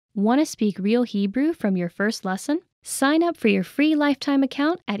Want to speak real Hebrew from your first lesson? Sign up for your free lifetime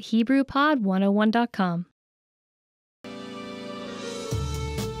account at HebrewPod101.com.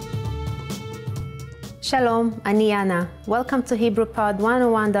 Shalom, אני אנה. Welcome to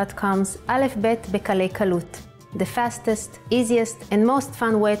HebrewPod101.com's Aleph Bet Bekalei Kalut, the fastest, easiest, and most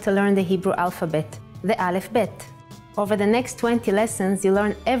fun way to learn the Hebrew alphabet, the Aleph Bet. Over the next 20 lessons, you'll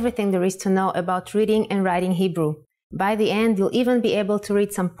learn everything there is to know about reading and writing Hebrew. By the end, you'll even be able to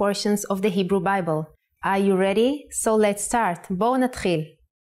read some portions of the Hebrew Bible. Are you ready? So let's start. בואו נתחיל.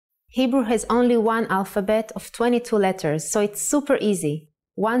 Hebrew has only one alphabet of 22 letters, so it's super easy.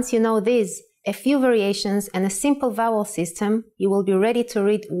 Once you know these, a few variations and a simple vowel system, you will be ready to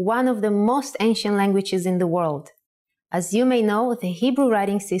read one of the most ancient languages in the world. As you may know, the Hebrew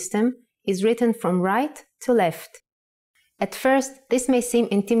writing system is written from right to left. At first, this may seem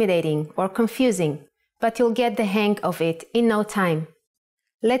intimidating or confusing, but you'll get the hang of it in no time.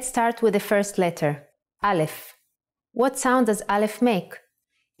 Let's start with the first letter, Aleph. What sound does Aleph make?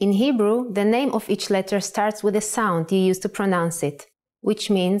 In Hebrew, the name of each letter starts with the sound you use to pronounce it, which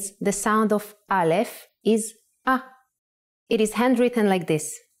means the sound of Aleph is A. It is handwritten like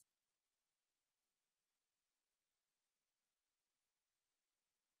this.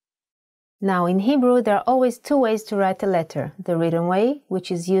 Now, in Hebrew, there are always two ways to write a letter, the written way,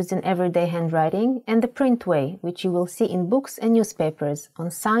 which is used in everyday handwriting, and the print way, which you will see in books and newspapers, on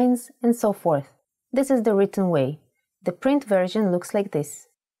signs, and so forth. This is the written way. The print version looks like this.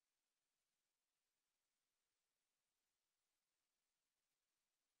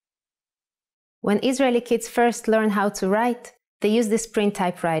 When Israeli kids first learn how to write, they use this print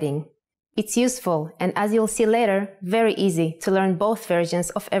typewriting. It's useful, and as you'll see later, very easy to learn both versions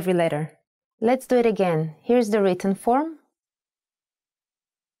of every letter. Let's do it again. Here's the written form.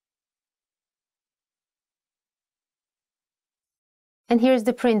 And here's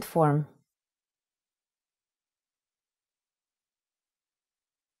the print form.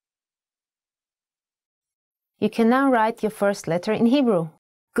 You can now write your first letter in Hebrew.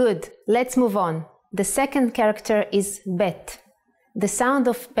 Good, let's move on. The second character is Bet. The sound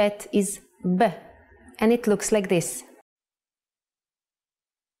of Bet is B, and it looks like this.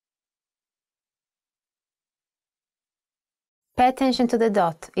 Pay attention to the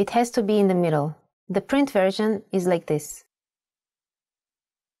dot, it has to be in the middle. The print version is like this.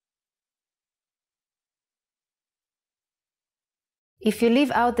 If you leave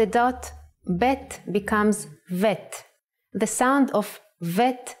out the dot, Bet becomes Vet. The sound of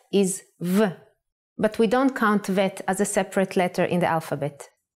Vet is V, but we don't count Vet as a separate letter in the alphabet.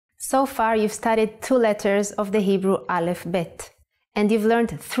 So far you've studied two letters of the Hebrew Aleph Bet, and you've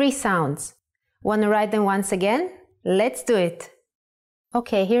learned three sounds. Want to write them once again? Let's do it!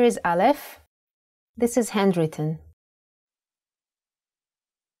 Okay, here is Aleph. This is handwritten.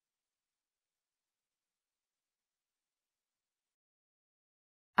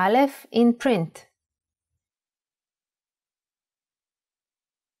 Aleph in print.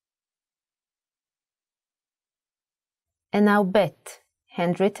 And now Bet,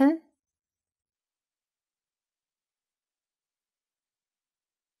 handwritten.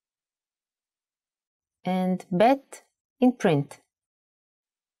 And Bet in print.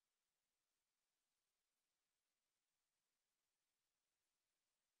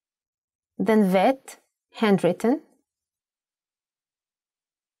 Then Vet, handwritten.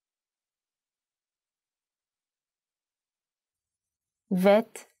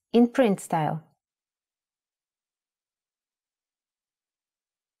 Vet in print style.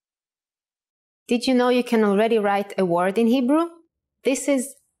 Did you know you can already write a word in Hebrew? This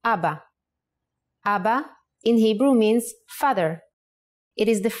is Abba. Abba in Hebrew means father. It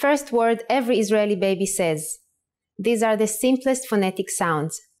is the first word every Israeli baby says. These are the simplest phonetic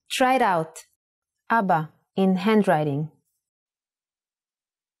sounds. Try it out. Abba in handwriting.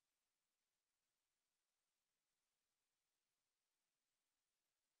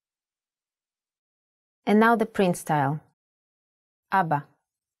 And now the print style. Abba.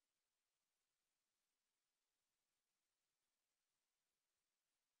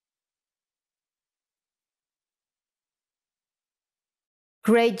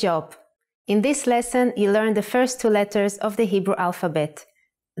 Great job! In this lesson, you learned the first two letters of the Hebrew alphabet,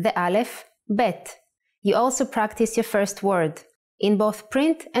 the Aleph, Bet. You also practice your first word, in both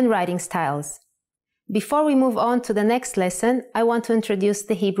print and writing styles. Before we move on to the next lesson, I want to introduce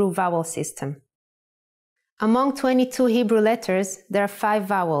the Hebrew vowel system. Among 22 Hebrew letters, there are 5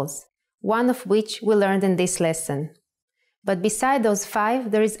 vowels, one of which we learned in this lesson. But beside those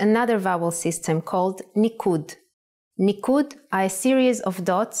 5, there is another vowel system called Nikud. Nikud are a series of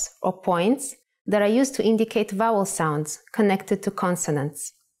dots or points that are used to indicate vowel sounds connected to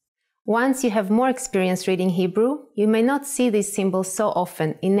consonants. Once you have more experience reading Hebrew, you may not see these symbols so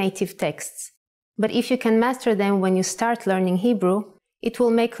often in native texts. But if you can master them when you start learning Hebrew, it will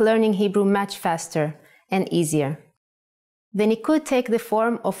make learning Hebrew much faster and easier. The nikud take the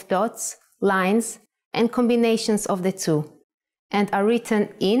form of dots, lines, and combinations of the two, and are written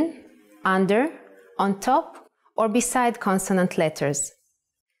in, under, on top, or beside consonant letters.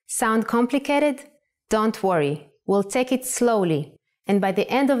 Sound complicated? Don't worry, we'll take it slowly, and by the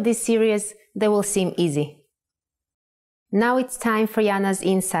end of this series, they will seem easy. Now it's time for Yana's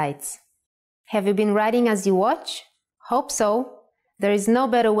insights. Have you been writing as you watch? Hope so. There is no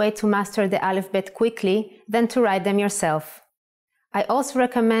better way to master the alphabet quickly than to write them yourself. I also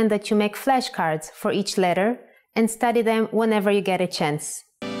recommend that you make flashcards for each letter and study them whenever you get a chance.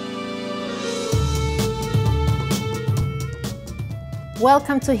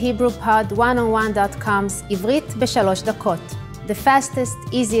 Welcome to HebrewPod101.com's עברית ב3 דקות, the fastest,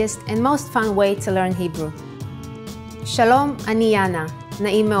 easiest, and most fun way to learn Hebrew. Shalom, אני Yana.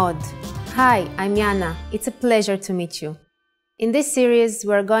 נעים מאוד. Hi, I'm Yana. It's a pleasure to meet you. In this series,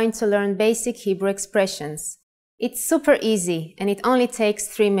 we're going to learn basic Hebrew expressions. It's super easy, and it only takes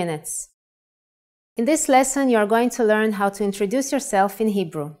 3 minutes. In this lesson, you are going to learn how to introduce yourself in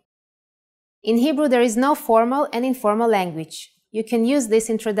Hebrew. In Hebrew, there is no formal and informal language. You can use this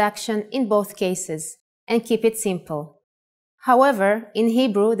introduction in both cases and keep it simple. However, in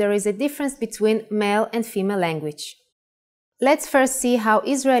Hebrew, there is a difference between male and female language. Let's first see how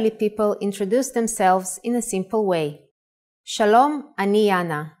Israeli people introduce themselves in a simple way. Shalom, אני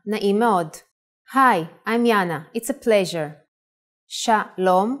Yana. נעים מאוד. Hi, I'm Yana. It's a pleasure.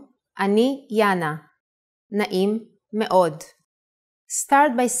 Shalom, אני Yana. נעים מאוד.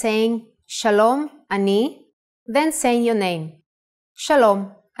 Start by saying Shalom, אני, then saying your name.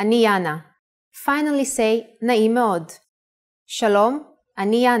 Shalom, אני Yana. Finally say נעים מאוד. Shalom,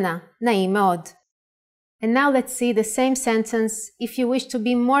 אני Yana. נעים מאוד. And now let's see the same sentence if you wish to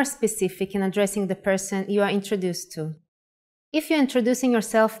be more specific in addressing the person you are introduced to. If you're introducing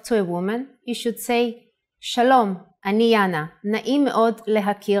yourself to a woman, you should say, Shalom, אני Yana. נעים מאוד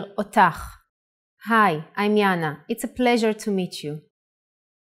להכיר אותך. Hi, I'm Yana. It's a pleasure to meet you.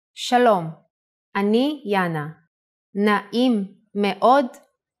 Shalom, אני Yana. נעים מאוד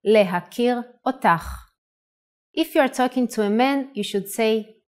להכיר אותך. If you are talking to a man, you should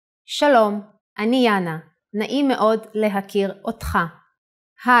say, Shalom, אני Yana. נעים מאוד להכיר אותך.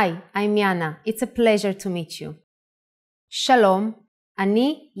 Hi, I'm Yana. It's a pleasure to meet you. Shalom,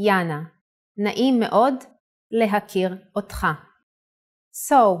 אני Yana. נעים מאוד להכיר אותך.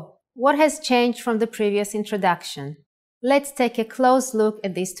 So, what has changed from the previous introduction? Let's take a close look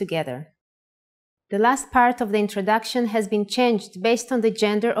at this together. The last part of the introduction has been changed based on the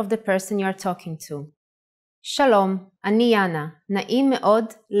gender of the person you are talking to. Shalom, אני Yana. נעים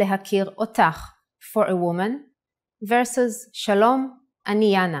מאוד להכיר אותך. For a woman, versus Shalom,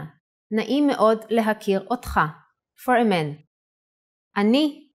 אני Yana. נעים מאוד להכיר אותך. For a man.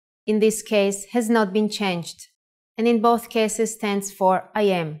 אני, in this case, has not been changed, and in both cases stands for I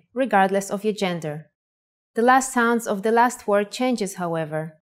am, regardless of your gender. The last sounds of the last word changes,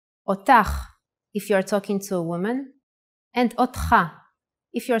 however. אותך, if you are talking to a woman, and אותך,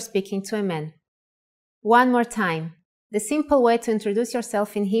 if you are speaking to a man. One more time. The simple way to introduce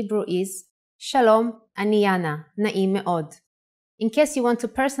yourself in Hebrew is Shalom, אני Yana. נעים מאוד. In case you want to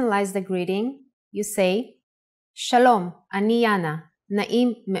personalize the greeting, you say Shalom, אני Yana.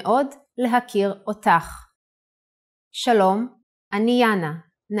 נעים מאוד להכיר אותך. Shalom, אני Yana.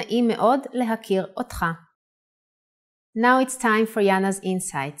 נעים מאוד להכיר אותך. Now it's time for Yana's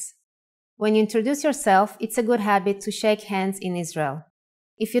insights. When you introduce yourself, it's a good habit to shake hands in Israel.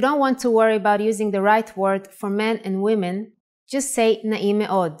 If you don't want to worry about using the right word for men and women, just say נעים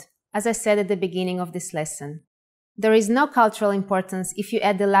מאוד, as I said at the beginning of this lesson. There is no cultural importance if you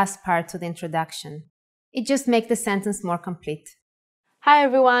add the last part to the introduction. It just makes the sentence more complete. Hi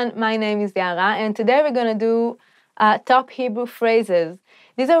everyone, my name is Yara, and today we're going to do top Hebrew phrases.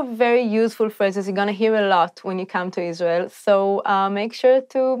 These are very useful phrases you're going to hear a lot when you come to Israel, so make sure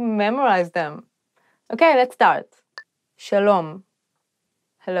to memorize them. Okay, let's start. Shalom.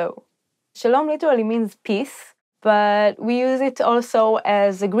 Hello. Shalom literally means peace, but we use it also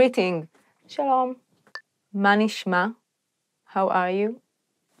as a greeting. Shalom. מה נשמע? How are you?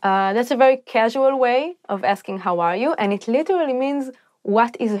 That's a very casual way of asking how are you, and it literally means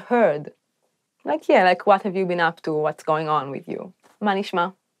what is heard. Like what have you been up to? What's going on with you? מה נשמע?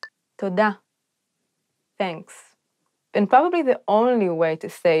 תודה. Thanks. And probably the only way to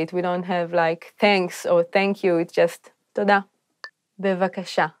say it, we don't have like thanks or thank you, it's just תודה.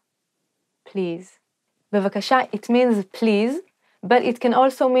 בבקשה. Please. בבקשה, it means please, but it can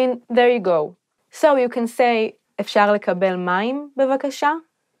also mean, there you go. So you can say, אפשר לקבל מים בבקשה?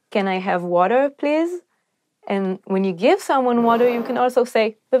 Can I have water, please? And when you give someone water, you can also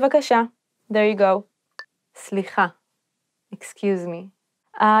say, בבקשה. There you go. סליחה. Excuse me.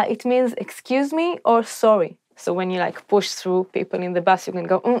 It means excuse me or sorry. So when you like push through people in the bus, you can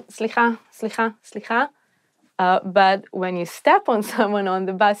go, סליחה, סליחה, סליחה. But when you step on someone on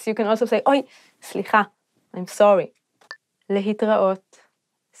the bus, you can also say, אוי, סליחה, I'm sorry. להתראות.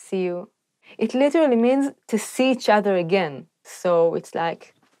 See you. It literally means to see each other again. So it's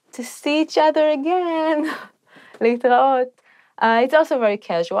like, to see each other again. להתראות. It's also very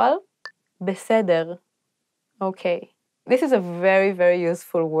casual. בסדר. Okay. This is a very, very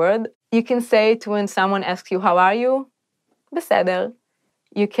useful word. You can say it when someone asks you, how are you? בסדר.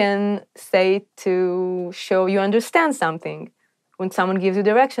 You can say it to show you understand something. When someone gives you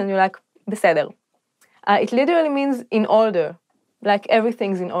direction, you're like, בסדר. It literally means in order, like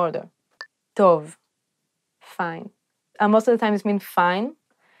everything's in order. טוב. Fine. Most of the time it means fine.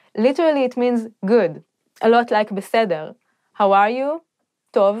 Literally it means good. A lot like בסדר. How are you?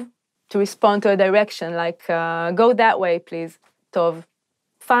 טוב. To respond to a direction, like, go that way, please. טוב.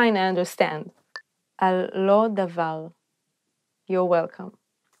 Fine, I understand. על לא דבר. You're welcome.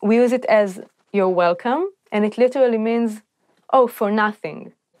 We use it as you're welcome, and it literally means, oh, for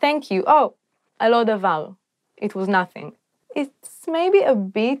nothing. Thank you. Oh, על לא דבר. It was nothing. It's maybe a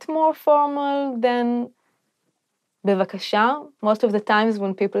bit more formal than בבקשה. Most of the times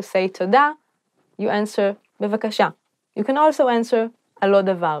when people say תודה, you answer בבקשה. You can also answer על לא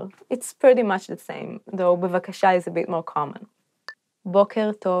דבר. It's pretty much the same, though בבקשה is a bit more common.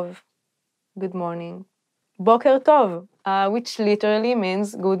 בוקר טוב. Good morning. בוקר טוב, which literally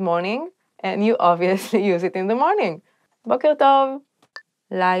means good morning, and you obviously use it in the morning. בוקר טוב.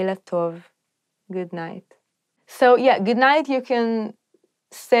 לילה טוב. Good night. So yeah, good night you can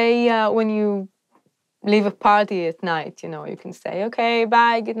say when you leave a party at night, you can say, okay,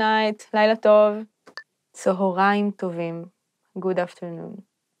 bye, good night, לילה טוב. צהריים טובים. Good afternoon.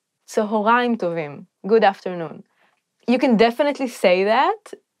 צהריים טובים. Good afternoon. You can definitely say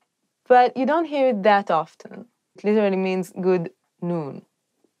that, but you don't hear it that often. It literally means good noon.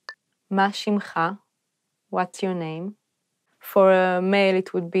 מה שמך? What's your name? For a male,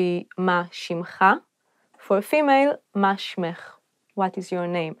 it would be מה שמך. For a female, מה שמך? What is your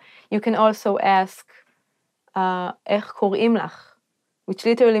name? You can also ask, איך קוראים לך? Which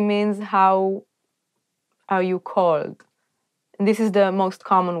literally means how are you called? And this is the most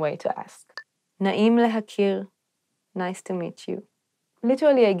common way to ask. נעים להכיר. Nice to meet you.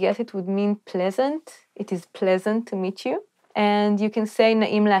 Literally, I guess it would mean pleasant. It is pleasant to meet you. And you can say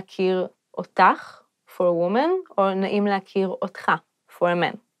נעים להכיר אותך for a woman, or נעים להכיר אותך for a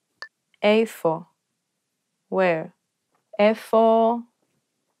man. איפה? Where? איפה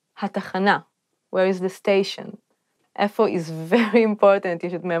התחנה? Where is the station? איפה is very important. You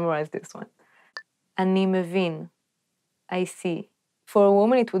should memorize this one. אני מבין. I see. For a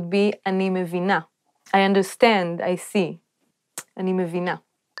woman, it would be אני מבינה. I understand, I see. אני מבינה.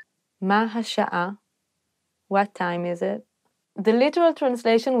 מה השעה? What time is it? The literal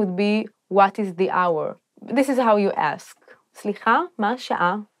translation would be, what is the hour? This is how you ask. סליחה, מה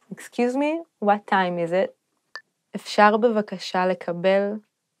השעה? Excuse me, what time is it? אפשר בבקשה לקבל?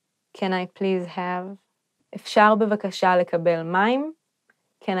 Can I please have? אפשר בבקשה לקבל מים?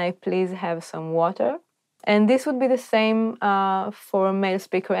 Can I please have some water? And this would be the same for a male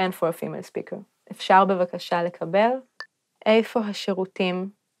speaker and for a female speaker. אפשר בבקשה לקבל? איפה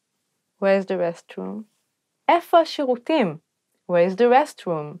השירותים? Where's the restroom? איפה השירותים? Where's the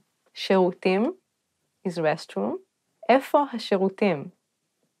restroom? שירותים is restroom. איפה השירותים?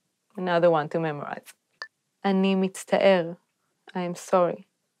 Another one to memorize. אני מצטער. I'm sorry.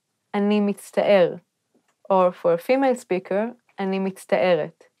 אני מצטער. Or for a female speaker, אני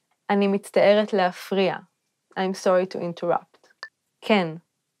מצטערת. אני מצטערת להפריע. I'm sorry to interrupt. כן.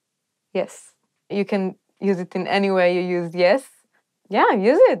 Yes. You can use it in any way you use yes. Yeah,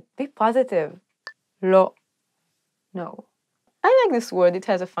 use it. Be positive. לא. No. I like this word. It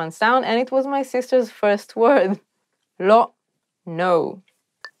has a fun sound, and it was my sister's first word. לא. No.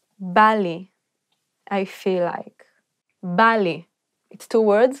 בא לי. I feel like. בא לי. It's two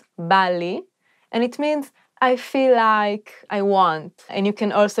words. בא לי. And it means I feel like, I want. And you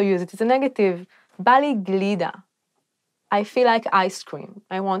can also use it as a negative. בא לי גלידה. I feel like ice cream.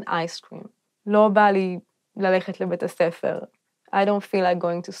 I want ice cream. לא בא לי ללכת לבית הספר. I don't feel like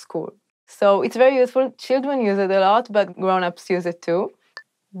going to school. So it's very useful. Children use it a lot, but grown-ups use it too.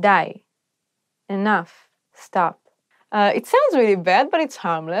 די. Enough. Stop. It sounds really bad, but it's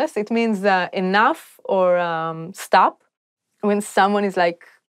harmless. It means enough or stop. when someone is like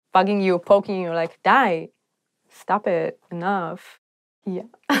bugging you, poking you, like, die, stop it, enough. Yeah.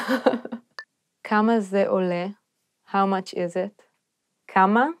 כמה זה עולה? How much is it?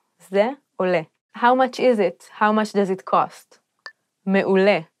 כמה זה עולה? How much is it? How much does it cost?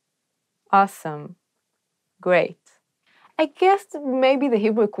 מעולה. Awesome. Great. I guess maybe the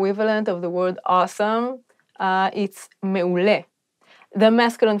Hebrew equivalent of the word awesome, it's מעולה. The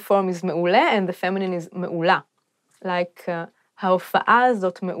masculine form is מעולה and the feminine is מעולה. Like, ההופעה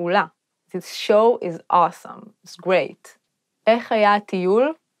הזאת מעולה. This show is awesome. It's great. איך היה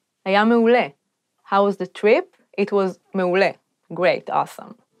הטיול? היה מעולה. How was the trip? It was מעולה. Great,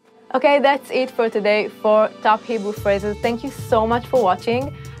 awesome. Okay, that's it for today for top Hebrew phrases. Thank you so much for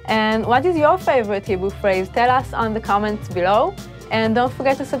watching. And what is your favorite Hebrew phrase? Tell us on the comments below. And don't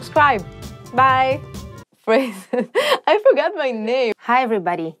forget to subscribe. Bye. Phrases. I forgot my name. Hi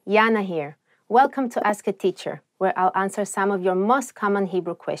everybody, Yana here. Welcome to Ask a Teacher, where I'll answer some of your most common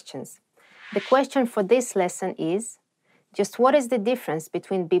Hebrew questions. The question for this lesson is, just what is the difference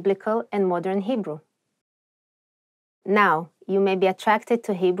between biblical and modern Hebrew? Now, you may be attracted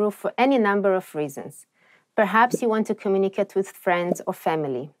to Hebrew for any number of reasons. Perhaps you want to communicate with friends or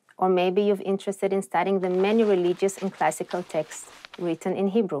family, or maybe you're interested in studying the many religious and classical texts written in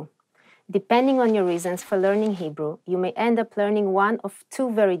Hebrew. Depending on your reasons for learning Hebrew, you may end up learning one of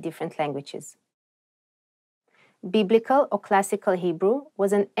two very different languages. Biblical or classical Hebrew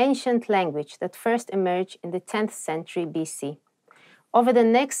was an ancient language that first emerged in the 10th century BC. Over the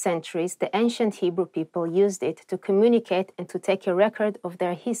next centuries, the ancient Hebrew people used it to communicate and to take a record of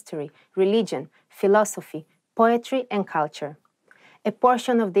their history, religion, philosophy, poetry, and culture. A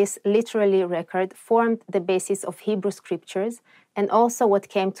portion of this literary record formed the basis of Hebrew scriptures and also what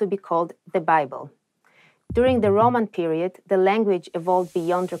came to be called the Bible. During the Roman period, the language evolved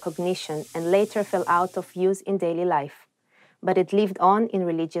beyond recognition and later fell out of use in daily life, but it lived on in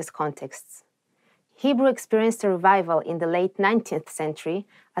religious contexts. Hebrew experienced a revival in the late 19th century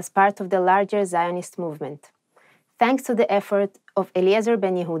as part of the larger Zionist movement. Thanks to the effort of Eliezer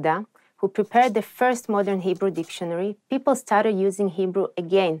ben Yehuda, who prepared the first modern Hebrew dictionary, people started using Hebrew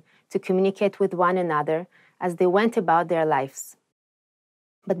again to communicate with one another as they went about their lives.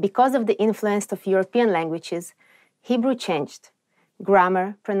 But because of the influence of European languages, Hebrew changed.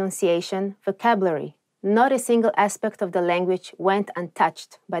 Grammar, pronunciation, vocabulary, not a single aspect of the language went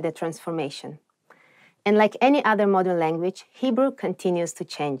untouched by the transformation. And like any other modern language, Hebrew continues to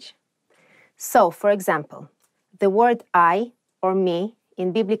change. So, for example, the word I or me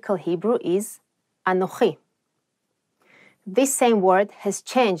in biblical Hebrew is anochi. This same word has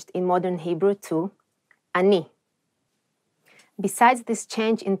changed in modern Hebrew to ani. Besides this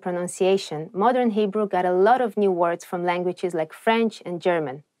change in pronunciation, modern Hebrew got a lot of new words from languages like French and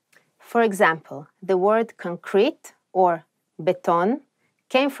German. For example, the word concrete or béton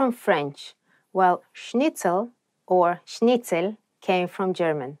came from French, while schnitzel or schnitzel came from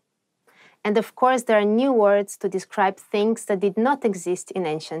German. And of course, there are new words to describe things that did not exist in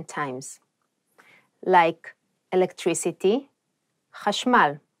ancient times, like electricity,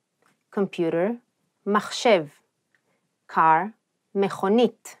 חשמל, computer, מחשב, car,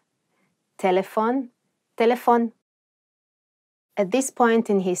 מכונית, telephone, טלפון. At this point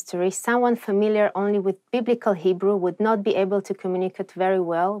in history, someone familiar only with biblical Hebrew would not be able to communicate very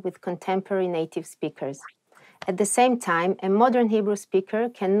well with contemporary native speakers. At the same time, a modern Hebrew speaker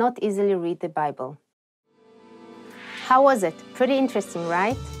cannot easily read the Bible. How was it? Pretty interesting,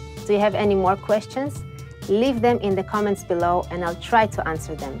 right? Do you have any more questions? Leave them in the comments below and I'll try to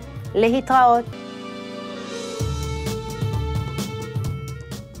answer them. להתראות!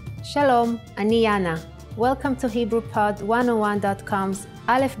 Shalom, אני יאנה. Welcome to HebrewPod101.com's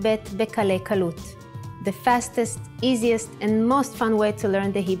Aleph Bet Bekale Kalut, the fastest, easiest, and most fun way to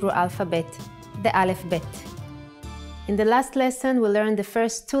learn the Hebrew alphabet, the Aleph Bet. In the last lesson, we learned the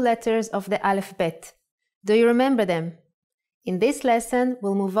first two letters of the Aleph Bet. Do you remember them? In this lesson,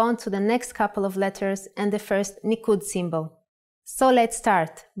 we'll move on to the next couple of letters and the first nikud symbol. So let's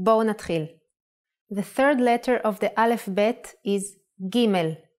start. בואו נתחיל. The third letter of the Aleph Bet is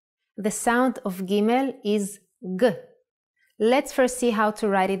Gimel. The sound of Gimel is G. Let's first see how to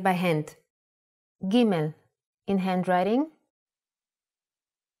write it by hand. Gimel in handwriting.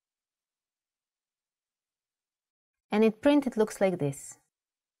 And in print it looks like this.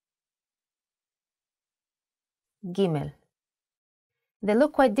 Gimel. They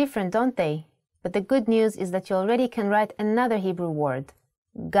look quite different, don't they? But the good news is that you already can write another Hebrew word,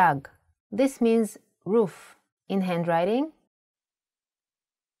 Gag. This means roof in handwriting.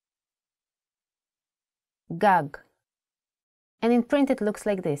 Gag. And in print it looks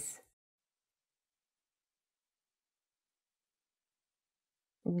like this.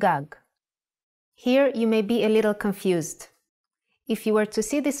 gag. Here you may be a little confused. If you were to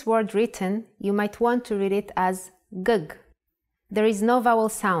see this word written, you might want to read it as gug. There is no vowel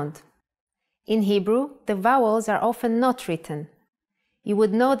sound. In Hebrew, the vowels are often not written. You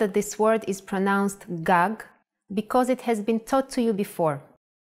would know that this word is pronounced gag because it has been taught to you before.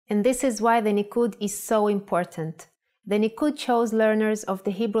 And this is why the nikud is so important. The nikud shows learners of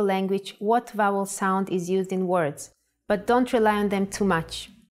the Hebrew language what vowel sound is used in words, but don't rely on them too much.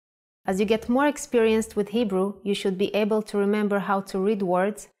 As you get more experienced with Hebrew, you should be able to remember how to read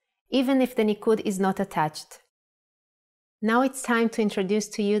words, even if the nikud is not attached. Now it's time to introduce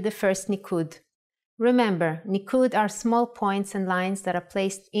to you the first nikud. Remember, nikud are small points and lines that are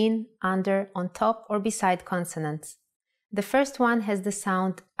placed in, under, on top, or beside consonants. The first one has the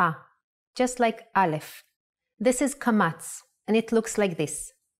sound a, just like aleph. This is kamatz, and it looks like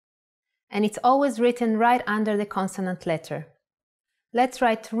this. And it's always written right under the consonant letter. Let's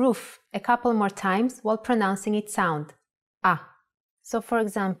write roof a couple more times while pronouncing its sound, a. So for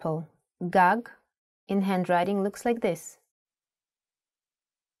example, gag in handwriting looks like this.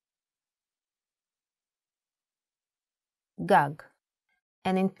 Gag.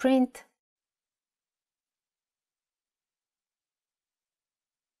 And in print,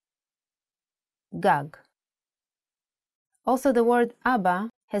 gag. Also, the word Abba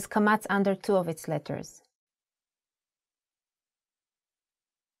has kamatz under two of its letters.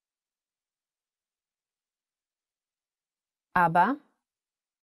 Abba.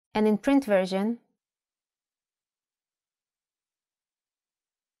 And in print version,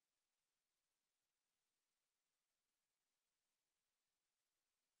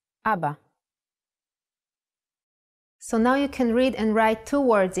 Abba. So now you can read and write two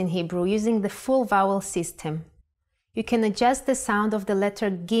words in Hebrew using the full vowel system. You can adjust the sound of the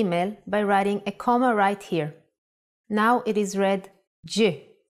letter Gimel by writing a comma right here. Now it is read J,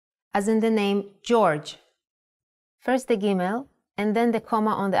 as in the name George. First the Gimel, and then the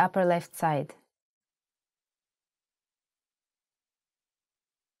comma on the upper left side.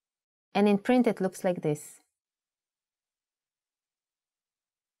 And in print it looks like this.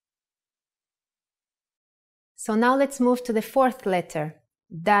 So now let's move to the fourth letter,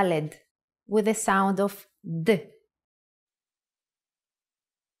 Daled, with the sound of D.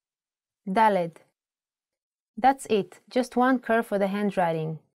 Daled. That's it, just one curve for the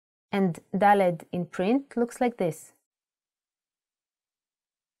handwriting. And Daled in print looks like this.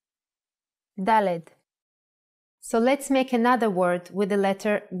 Daled. So let's make another word with the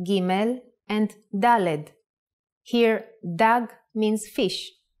letter Gimel and Daled. Here, dag means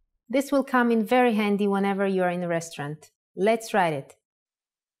fish. This will come in very handy whenever you are in a restaurant. Let's write it.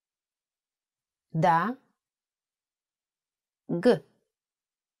 Da, g.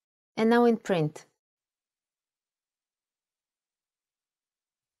 And now in print.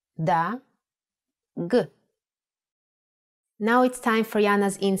 Da, g. Now it's time for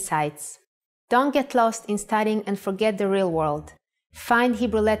Yana's insights. Don't get lost in studying and forget the real world. Find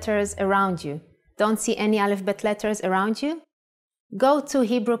Hebrew letters around you. Don't see any alphabet letters around you? Go to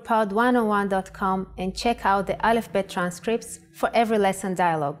HebrewPod101.com and check out the alphabet transcripts for every lesson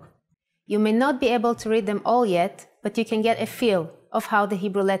dialogue. You may not be able to read them all yet, but you can get a feel of how the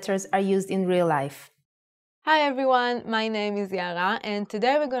Hebrew letters are used in real life. Hi everyone, my name is Yara, and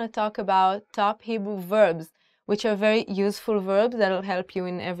today we're going to talk about top Hebrew verbs, which are very useful verbs that will help you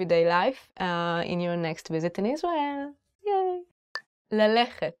in everyday life in your next visit in Israel. Yay!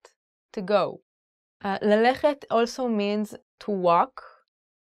 Lalechet, to go. Lalechet also means to walk.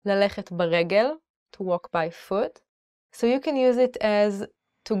 Lalechet baregel, to walk by foot. So you can use it as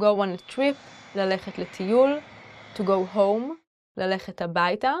to go on a trip, lalechet לטיול, to go home, lalechet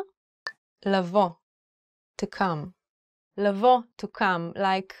הביתה. לבוא, to come. לבוא, to come,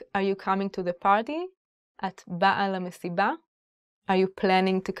 like are you coming to the party? את באה למסיבה. Are you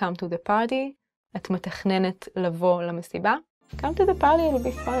planning to come to the party? את מתכננת לבוא למסיבה. Come to the party, it'll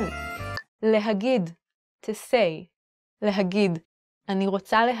be fun. להגיד, to say. להגיד, אני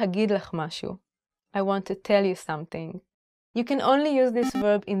רוצה להגיד לך משהו. I want to tell you something. You can only use this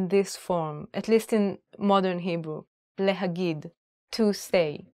verb in this form, at least in modern Hebrew. להגיד, to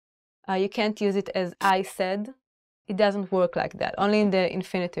say. You can't use it as I said. It doesn't work like that, only in the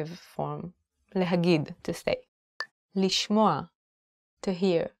infinitive form. להגיד, to say. לשמוע, to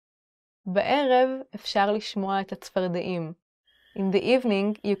hear. בערב אפשר לשמוע את הצפרדעים. In the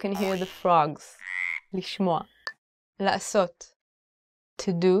evening, you can hear the frogs. לשמוע. לעשות,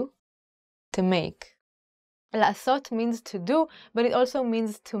 to do, to make. לעשות means to do, but it also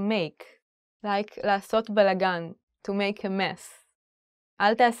means to make. Like לעשות בלגן, to make a mess.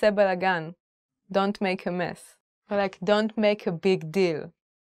 אל תעשה בלגן, don't make a mess. Or like don't make a big deal.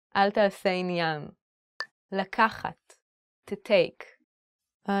 אל תעשה עניין. לקחת, to take.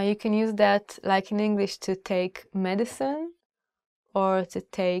 You can use that like in English to take medicine or to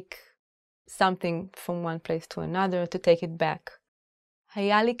take something from one place to another, to take it back.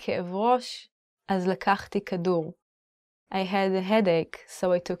 היה לי כאב ראש, אז לקחתי כדור. I had a headache,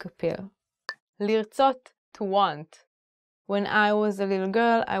 so I took a pill. לרצות, to want. When I was a little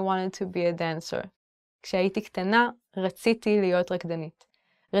girl, I wanted to be a dancer. כשהייתי קטנה, רציתי להיות רקדנית.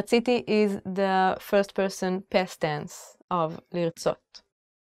 רציתי is the first person past tense of לרצות.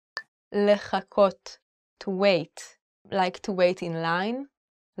 לחכות, to wait. Like to wait in line.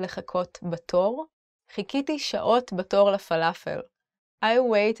 לחכות בתור. חיכיתי שעות בתור לפלאפל. I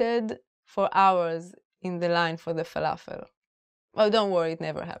waited for hours in the line for the falafel. Oh, don't worry, it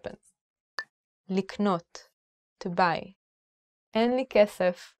never happens. לקנות, to buy. אין לי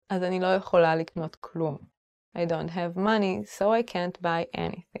כסף, אז אני לא יכולה לקנות כלום. I don't have money, so I can't buy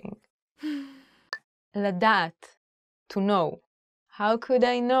anything. לדעת, to know. How could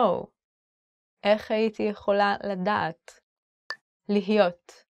I know? איך הייתי יכולה לדעת?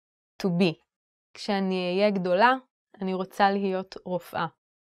 להיות, to be. כשאני אהיה גדולה, אני רוצה להיות רופאה.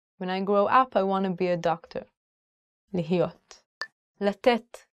 When I grow up, I want to be a doctor. להיות.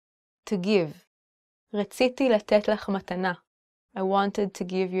 לתת, to give. רציתי לתת לך מתנה. I wanted to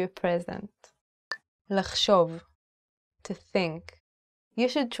give you a present. לחשוב, to think. You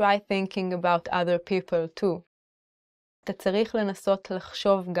should try thinking about other people too. אתה צריך לנסות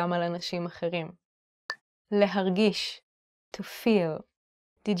לחשוב גם על אנשים אחרים. להרגיש, to feel.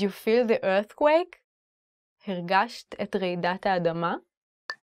 Did you feel the earthquake? הרגשת את רעידת האדמה?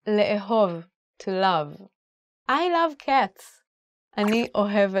 לאהוב, to love. I love cats. אני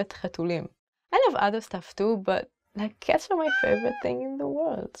אוהבת חתולים. I love other stuff too, but like cats are my favorite thing in the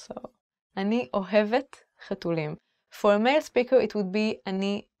world, so. אני אוהבת חתולים. For a male speaker, it would be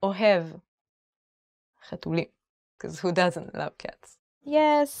אני אוהב חתולים. Because who doesn't love cats?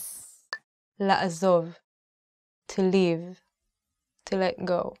 Yes. לעזוב, to leave, to let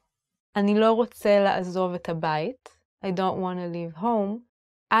go. אני לא רוצה לעזוב את הבית. I don't want to leave home.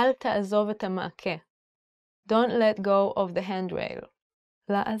 אל תעזוב את המעקה. Don't let go of the handrail.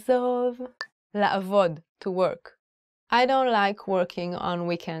 לעזוב. לעבוד, to work. I don't like working on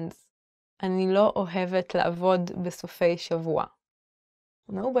weekends. אני לא אוהבת לעבוד בסופי שבוע.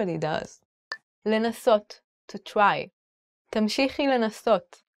 Nobody does. לנסות, to try. תמשיכי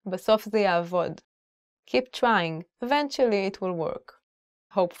לנסות. בסוף זה יעבוד. Keep trying. Eventually it will work.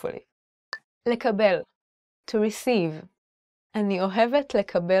 Hopefully. לקבל, to receive. אני אוהבת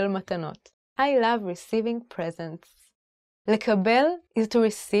לקבל מתנות. I love receiving presents. לקבל is to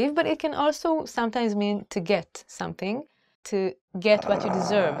receive, but it can also sometimes mean to get something, to get what you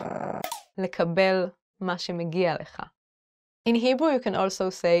deserve. לקבל מה שמגיע לך. In Hebrew, you can also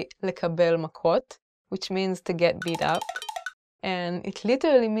say לקבל מכות, which means to get beat up, and it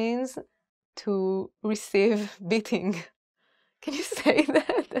literally means to receive beating. Can you say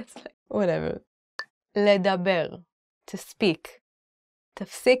that? That's like, whatever. לדבר, to speak.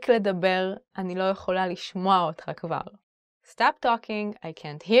 תפסיק לדבר, אני לא יכולה לשמוע אותך כבר. Stop talking, I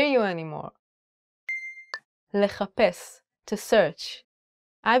can't hear you anymore. לחפש, to search.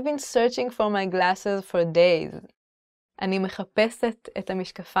 I've been searching for my glasses for days. אני מחפשת את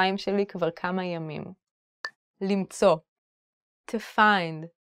המשקפיים שלי כבר כמה ימים. למצוא, to find.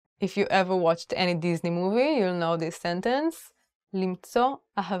 If you ever watched any Disney movie, you'll know this sentence. למצוא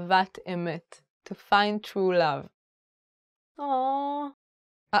אהבת אמת. To find true love. Aww.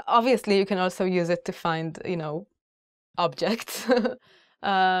 Obviously, you can also use it to find, you know, objects.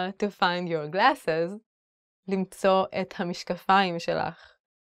 To find your glasses. למצוא את המשקפיים שלך.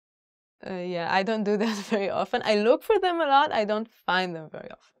 Yeah, I don't do that very often. I look for them a lot. I don't find them very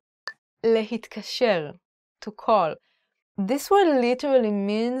often. להתקשר. To call. This word literally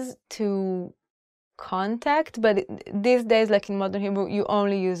means to contact, but these days, like in modern Hebrew, you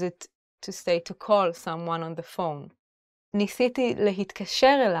only use it to say to call someone on the phone. ניסיתי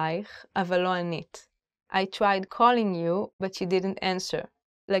להתקשר אלייך, אבל לא ענית. I tried calling you, but you didn't answer.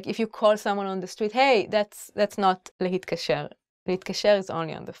 Like if you call someone on the street, hey, that's not להתקשר. להתקשר is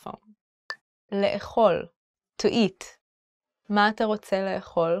only on the phone. לאכול, to eat. מה אתה רוצה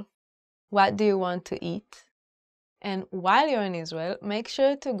לאכול? What do you want to eat? And while you're in Israel, make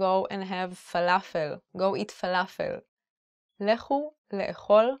sure to go and have falafel. Go eat falafel. לכו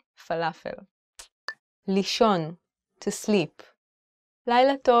לאכול falafel. לישון, to sleep.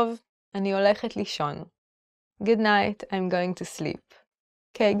 לילה טוב, אני הולכת לישון. Good night, I'm going to sleep.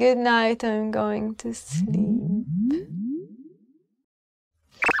 Okay, good night, I'm going to sleep.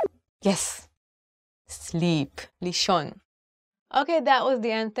 Yes. Sleep, לישון. Okay, that was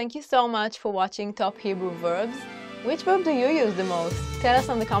the end. Thank you so much for watching Top Hebrew Verbs. Which verb do you use the most? Tell us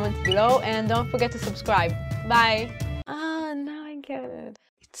in the comments below and don't forget to subscribe. Bye! Ah, now I get it.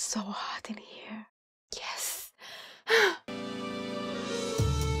 It's so hot in here. Yes!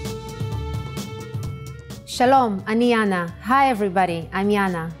 Shalom, אני יאנה. Hi everybody, I'm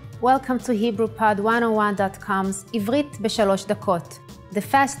Yana. Welcome to HebrewPod101.com's עברית ב3 דקות, the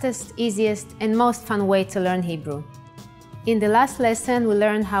fastest, easiest, and most fun way to learn Hebrew. In the last lesson, we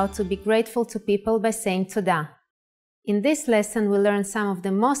learned how to be grateful to people by saying תודה. In this lesson, we learned some of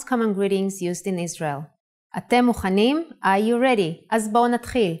the most common greetings used in Israel. אתם מוכנים? Are you ready? אז בואו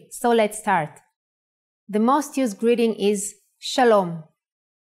נתחיל. So let's start. The most used greeting is Shalom.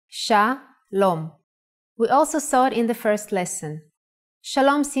 Shalom. We also saw it in the first lesson.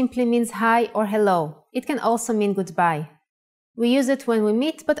 Shalom simply means hi or hello. It can also mean goodbye. We use it when we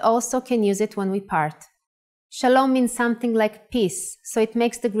meet, but also can use it when we part. Shalom means something like peace, so it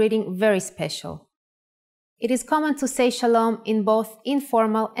makes the greeting very special. It is common to say shalom in both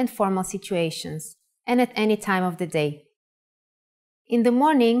informal and formal situations, and at any time of the day. In the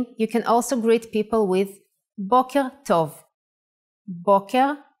morning, you can also greet people with Boker Tov.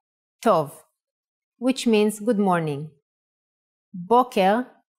 Boker Tov, which means good morning. Boker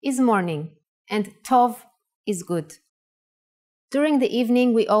is morning, and Tov is good. During the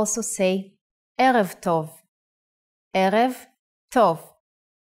evening, we also say Erev Tov. Erev Tov.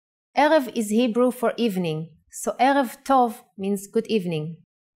 Erev is Hebrew for evening, so Erev Tov means good evening.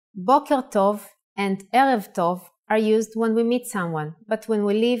 Boker Tov and Erev Tov are used when we meet someone, but when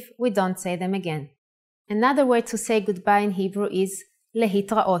we leave, we don't say them again. Another way to say goodbye in Hebrew is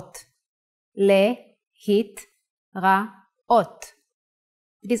lehitraot. Le-hit-ra-ot.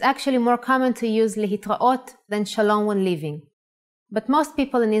 It is actually more common to use lehitraot than shalom when leaving. But most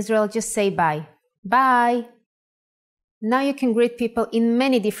people in Israel just say bye. Bye! Now you can greet people in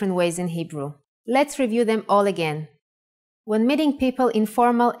many different ways in Hebrew. Let's review them all again. When meeting people in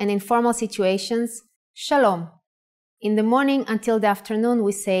formal and informal situations, Shalom. In the morning until the afternoon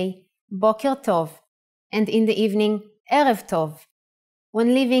we say Boker Tov, and in the evening Erev Tov.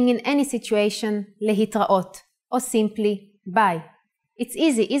 When living in any situation, Lehitraot, or simply bye. It's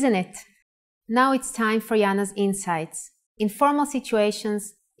easy, isn't it? Now it's time for Yana's insights. In formal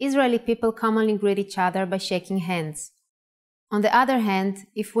situations, Israeli people commonly greet each other by shaking hands. On the other hand,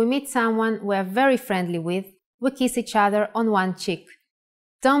 if we meet someone we are very friendly with, we kiss each other on one cheek.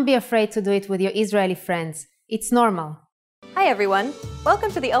 Don't be afraid to do it with your Israeli friends. It's normal. Hi everyone!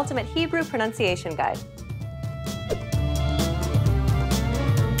 Welcome to the Ultimate Hebrew Pronunciation Guide.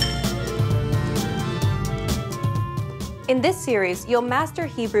 In this series, you'll master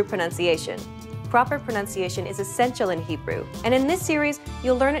Hebrew pronunciation. Proper pronunciation is essential in Hebrew, and in this series,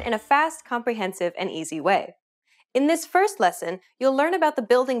 you'll learn it in a fast, comprehensive, and easy way. In this first lesson, you'll learn about the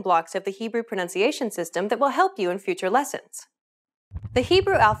building blocks of the Hebrew pronunciation system that will help you in future lessons. The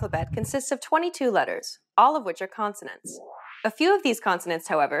Hebrew alphabet consists of 22 letters, all of which are consonants. A few of these consonants,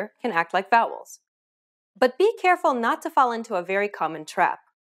 however, can act like vowels. But be careful not to fall into a very common trap.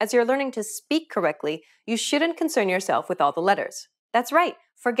 As you're learning to speak correctly, you shouldn't concern yourself with all the letters. That's right,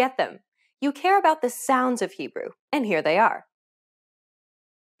 forget them. You care about the sounds of Hebrew, and here they are.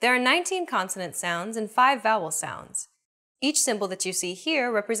 There are 19 consonant sounds and 5 vowel sounds. Each symbol that you see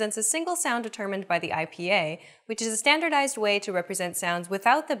here represents a single sound determined by the IPA, which is a standardized way to represent sounds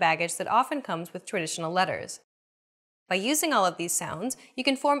without the baggage that often comes with traditional letters. By using all of these sounds, you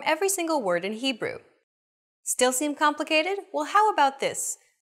can form every single word in Hebrew. Still seem complicated? Well, how about this?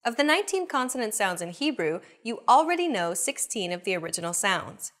 Of the 19 consonant sounds in Hebrew, you already know 16 of the original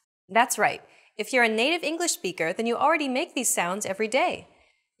sounds. That's right. If you're a native English speaker, then you already make these sounds every day.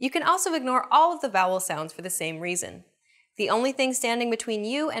 You can also ignore all of the vowel sounds for the same reason. The only thing standing between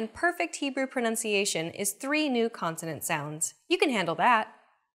you and perfect Hebrew pronunciation is 3 new consonant sounds. You can handle that.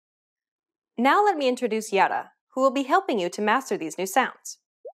 Now let me introduce Yara, who will be helping you to master these new sounds.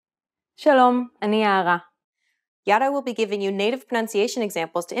 Shalom, אני יערה. Yara will be giving you native pronunciation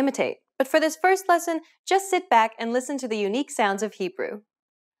examples to imitate, but for this first lesson, just sit back and listen to the unique sounds of Hebrew.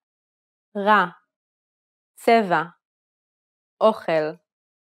 רע, צבע, אוכל.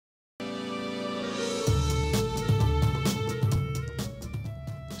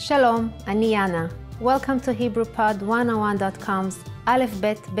 Shalom, אני יאנה. Welcome to HebrewPod101.com's Aleph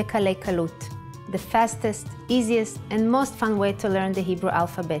Bet בקלי קלות, the fastest, easiest, and most fun way to learn the Hebrew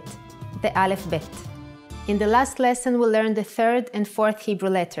alphabet, the Aleph Bet. In the last lesson, we learned the 3rd and 4th Hebrew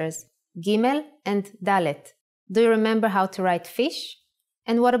letters, Gimel and Dalet. Do you remember how to write fish?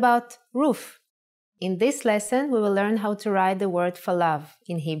 And what about roof? In this lesson, we will learn how to write the word for love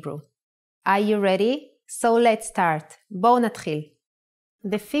in Hebrew. Are you ready? So let's start. בואו נתחיל.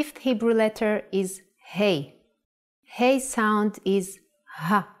 The fifth Hebrew letter is Hey. Hey sound is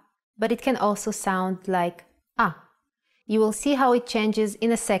ha, but it can also sound like ah. You will see how it changes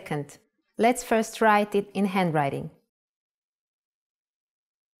in a second. Let's first write it in handwriting.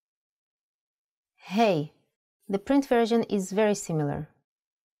 Hey. The print version is very similar.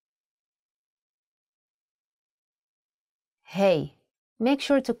 Hey. Make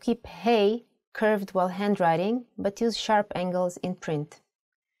sure to keep hey curved while handwriting, but use sharp angles in print.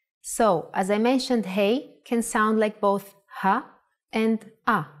 So, as I mentioned, hey can sound like both ha and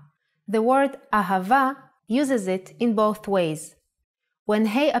ah. The word ahava uses it in both ways. When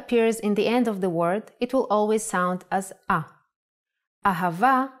hey appears in the end of the word, it will always sound as ah.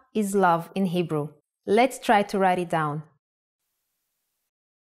 Ahava is love in Hebrew. Let's try to write it down.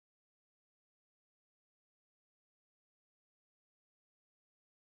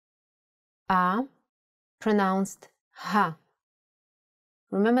 Ah, pronounced ha.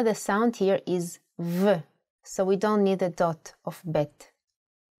 Remember the sound here is v, so we don't need a dot of bet.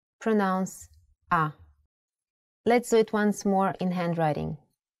 Pronounce ah. Let's do it once more in handwriting.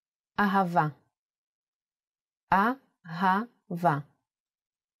 Ahava. Ahava.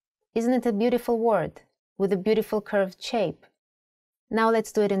 Isn't it a beautiful word with a beautiful curved shape? Now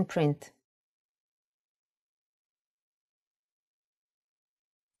let's do it in print.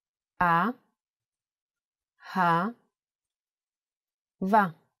 A, ha,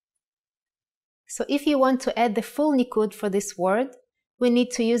 va. So if you want to add the full nikud for this word, we need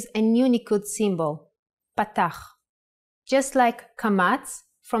to use a new nikud symbol, patach. Just like kamatz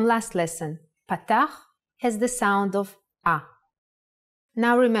from last lesson, patach has the sound of a.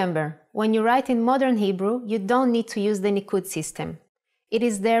 Now remember, when you write in modern Hebrew, you don't need to use the nikud system. It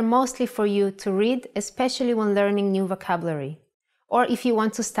is there mostly for you to read, especially when learning new vocabulary, or if you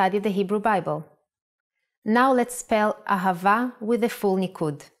want to study the Hebrew Bible. Now let's spell ahava with the full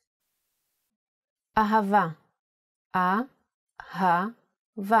nikud. Ahava. A-ha-va.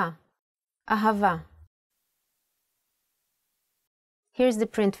 Ahava. Here's the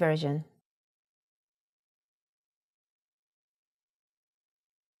print version.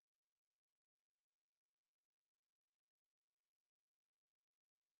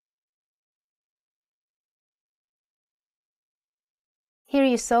 Here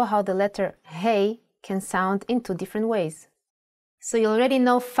you saw how the letter hey can sound in two different ways. So you already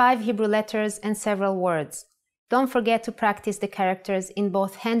know 5 Hebrew letters and several words. Don't forget to practice the characters in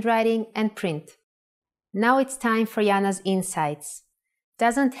both handwriting and print. Now it's time for Yana's insights.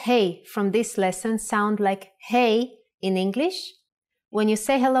 Doesn't hey from this lesson sound like hey in English? When you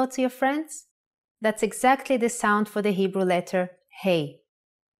say hello to your friends? That's exactly the sound for the Hebrew letter hey.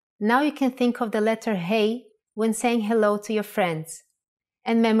 Now you can think of the letter hey when saying hello to your friends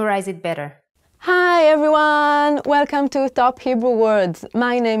and memorize it better. Hi everyone! Welcome to Top Hebrew Words.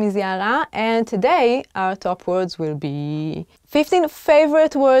 My name is Yara and today our top words will be 15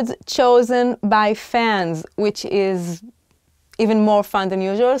 favorite words chosen by fans, which is even more fun than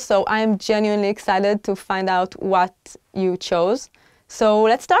usual, so I'm genuinely excited to find out what you chose. So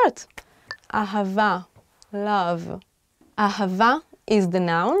let's start. Ahava, love. Ahava is the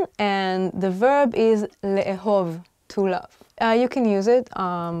noun and the verb is le'ehov, to love. You can use it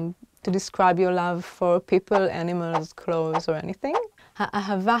to describe your love for people, animals, clothes, or anything.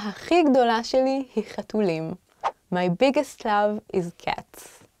 האהבה הכי גדולה שלי היא חתולים. My biggest love is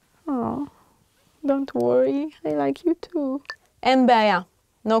cats. Oh, don't worry, I like you too. אין בעיה,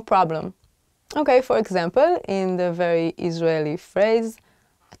 no problem. Okay, for example, in the very Israeli phrase,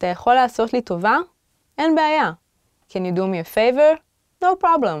 אתה יכול לעשות לי טובה? אין בעיה. Can you do me a favor? No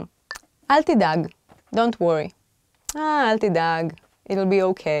problem. אל תדאג, don't worry. אל תדאג, it'll be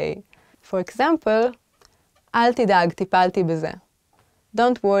okay. For example, אל תדאג, טיפלתי בזה.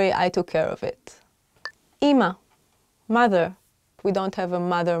 Don't worry, I took care of it. אמא, mother. We don't have a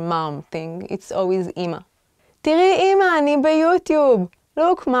mother-mom thing, it's always אמא. תראי אמא, אני ביוטיוב.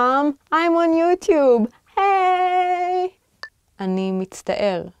 Look mom, I'm on YouTube. Hey! אני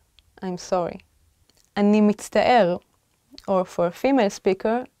מצטער. I'm sorry. אני מצטער. Or for a female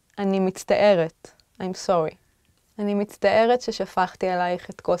speaker, אני מצטערת. I'm sorry. אני מצטערת ששפכתי עלייך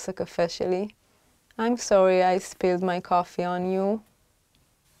את כוס הקפה שלי. I'm sorry I spilled my coffee on you.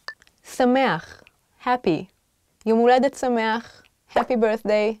 שמח, happy. יום הולדת שמח, happy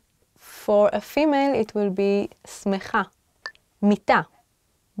birthday. For a female it will be שמחה. מיטה,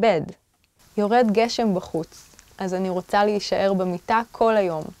 bed. יורד גשם בחוץ, אז אני רוצה להישאר במיטה כל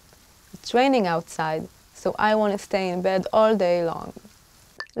היום. It's raining outside, so I want to stay in bed all day long.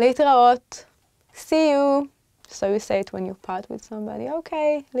 להתראות, see you. So you say it when you part with somebody.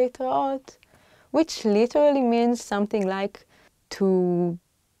 Okay, להתראות. which literally means something like to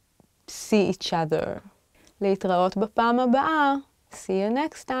see each other. להתראות בפעם הבאה. See you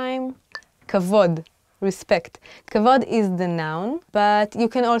next time. כבוד, respect. כבוד is the noun, but you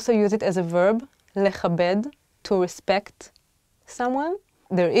can also use it as a verb. לכבד, to respect someone.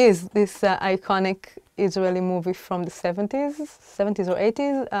 There is this iconic Israeli movie from the 70s or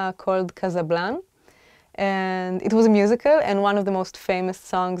 80s, called Casablanca. And it was a musical, and one of the most famous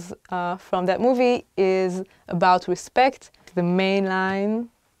songs from that movie is about respect. The main line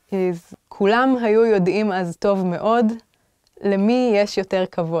is, כולם היו יודעים אז טוב מאוד, למי יש יותר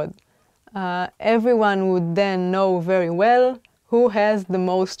כבוד. Everyone would then know very well who has the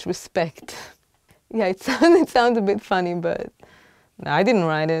most respect. Yeah, it sounds a bit funny, but I didn't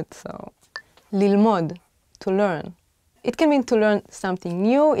write it, so. ללמוד, to learn. It can mean to learn something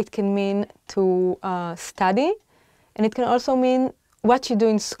new, it can mean to study, and it can also mean what you do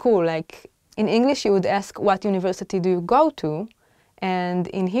in school. Like in English you would ask, what university do you go to? And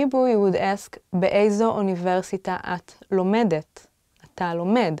in Hebrew you would ask, באיזו אוניברסיטה את לומדת? אתה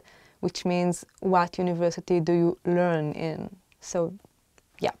לומד, which means what university do you learn in? So,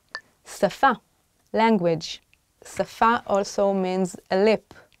 yeah. שפה, language. שפה also means a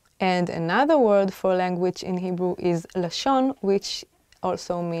lip. And another word for language in Hebrew is לשון, which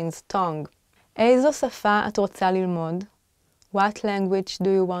also means tongue. איזו שפה את רוצה ללמוד? What language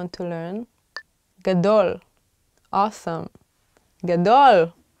do you want to learn? גדול, awesome.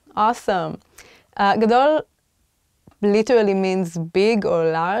 גדול, awesome. גדול literally means big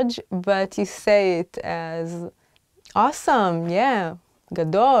or large, but you say it as awesome, yeah,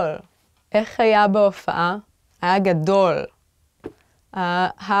 גדול. איך היה בהופעה? היה גדול.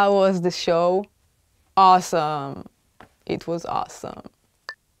 How was the show? Awesome. It was awesome.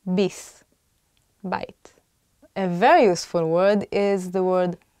 Bis, bite. A very useful word is the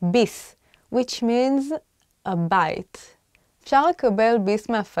word bis, which means a bite. אפשר לקבל ביס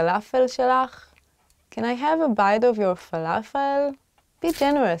מהפלאפל שלך? Can I have a bite of your falafel? Be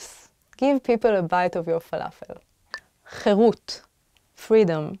generous. Give people a bite of your falafel. חירות,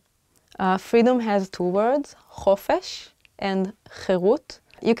 freedom. Freedom has two words, חופש and חירות.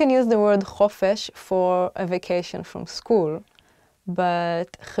 You can use the word חופש for a vacation from school,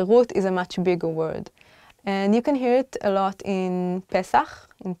 but חירות is a much bigger word. And you can hear it a lot in Pesach,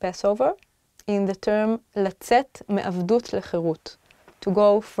 in Passover, in the term לצאת מעבדות לחירות, to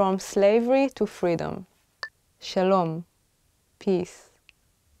go from slavery to freedom. Shalom, peace.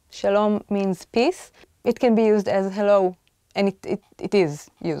 Shalom means peace. It can be used as hello, and it is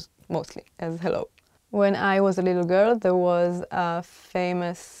used mostly as hello. When I was a little girl, there was a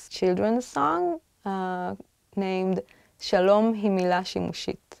famous children's song named Shalom היא מילה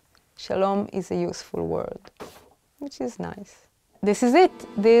שימושית. Shalom is a useful word, which is nice. This is it.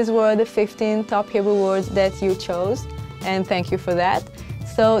 These were the 15 top Hebrew words that you chose, and thank you for that.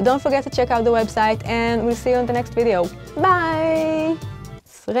 So don't forget to check out the website, and we'll see you in the next video. Bye!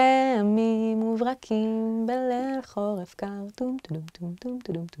 עשרה ימים וברקים בליל חורף קר, טום טום טום טום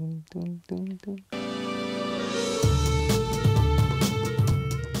טום טום טום טום.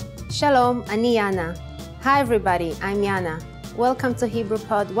 Shalom, אני יאנה. Hi everybody, I'm Yana. Welcome to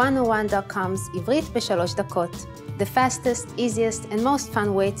HebrewPod101.com's עברית בשלוש דקות, the fastest, easiest, and most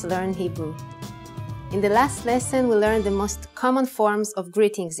fun way to learn Hebrew. In the last lesson, we learned the most common forms of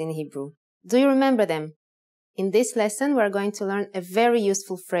greetings in Hebrew. Do you remember them? In this lesson, we're going to learn a very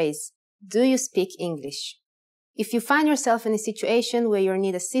useful phrase. Do you speak English? If you find yourself in a situation where you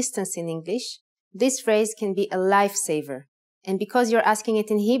need assistance in English, this phrase can be a lifesaver. And because you're asking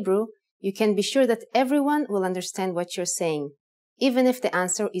it in Hebrew, you can be sure that everyone will understand what you're saying, even if the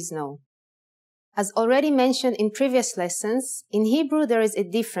answer is no. As already mentioned in previous lessons, in Hebrew there is a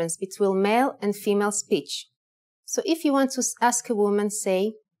difference between male and female speech. So if you want to ask a woman,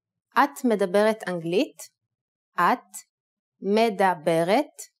 say, את מדברת אנגלית? את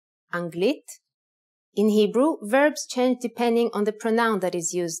מדברת אנגלית? In Hebrew, verbs change depending on the pronoun that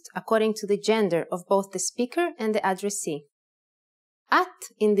is used, according to the gender of both the speaker and the addressee.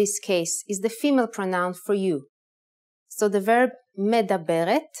 את, in this case, is the female pronoun for you. So the verb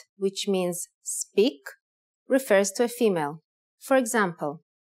מדברת, which means speak, refers to a female. For example,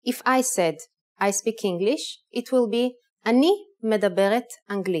 if I said, I speak English, it will be אני מדברת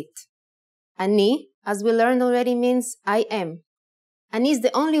אנגלית. אני, as we learned already, means I am. אני is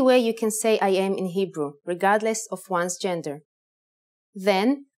the only way you can say I am in Hebrew, regardless of one's gender.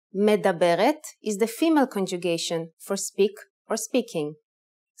 Then, מדברת is the female conjugation for speak or speaking.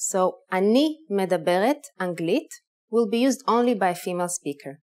 So, אני מדברת אנגלית will be used only by a female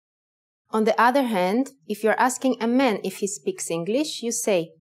speaker. On the other hand, if you're asking a man if he speaks English, you say,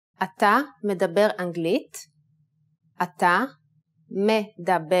 אתה מדבר אנגלית. אתה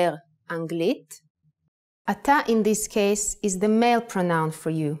מדבר אנגלית. אתה in this case is the male pronoun for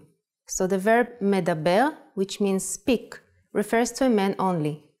you. So the verb מדבר, which means speak, refers to a man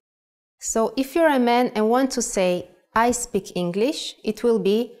only. So if you're a man and want to say I speak English, it will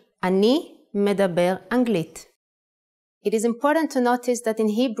be אני מדבר אנגלית. It is important to notice that in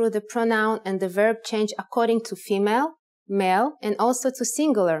Hebrew the pronoun and the verb change according to female, male, and also to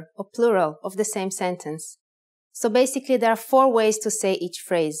singular or plural of the same sentence. So basically there are 4 ways to say each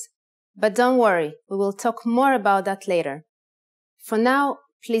phrase. But don't worry, we will talk more about that later. For now,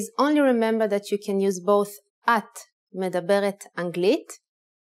 please only remember that you can use both את מדברת אנגלית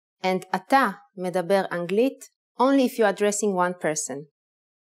and אתה מדבר אנגלית only if you're addressing one person.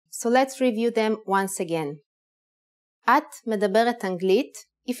 So let's review them once again. את מדברת אנגלית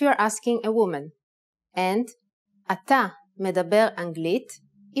if you're asking a woman, and אתה מדבר אנגלית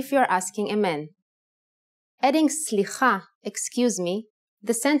if you're asking a man. Adding סליחה, excuse me,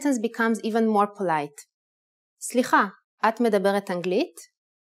 the sentence becomes even more polite. סליחה, את מדברת אנגלית?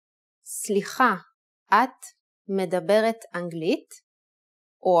 סליחה, את מדברת אנגלית?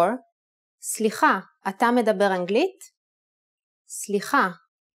 Or, סליחה, אתה מדבר אנגלית? סליחה,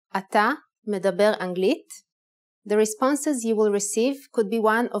 אתה מדבר אנגלית? The responses you will receive could be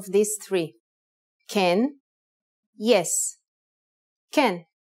one of these 3. כן, yes, כן.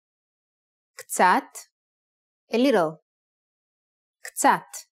 קצת, a little. קצת.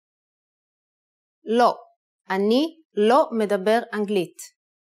 לא, אני לא מדבר אנגלית.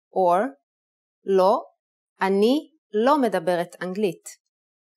 Or, לא, אני לא מדברת אנגלית.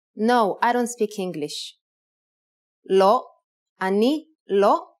 No, I don't speak English. לא, אני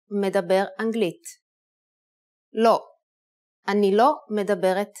לא מדבר אנגלית. לא, אני לא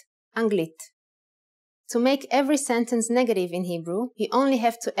מדברת אנגלית. To make every sentence negative in Hebrew, you only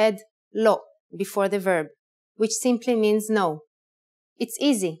have to add לא before the verb, which simply means no. It's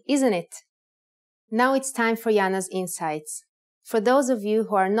easy, isn't it? Now it's time for Yana's insights. For those of you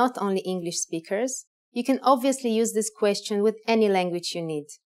who are not only English speakers, you can obviously use this question with any language you need.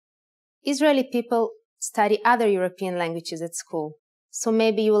 Israeli people study other European languages at school, so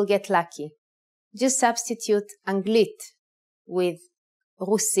maybe you will get lucky. Just substitute Anglit with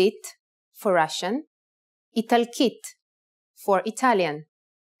Russit for Russian, Italkit for Italian,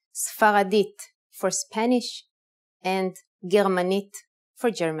 Sfaradit for Spanish, and Germanit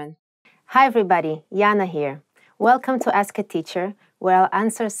for German. Hi everybody, Yana here. Welcome to Ask a Teacher, where I'll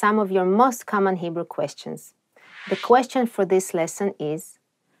answer some of your most common Hebrew questions. The question for this lesson is,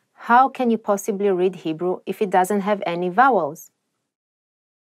 how can you possibly read Hebrew if it doesn't have any vowels?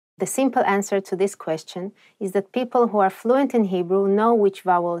 The simple answer to this question is that people who are fluent in Hebrew know which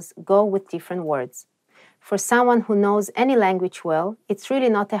vowels go with different words. For someone who knows any language well, it's really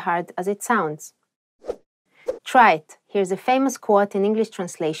not as hard as it sounds. Try it. Here's a famous quote in English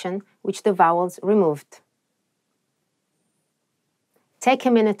translation, which the vowels removed. Take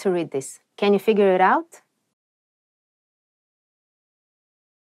a minute to read this. Can you figure it out?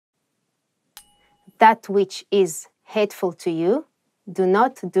 That which is hateful to you, do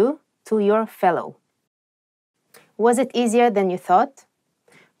not do to your fellow. Was it easier than you thought?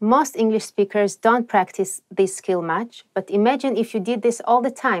 Most English speakers don't practice this skill much, but imagine if you did this all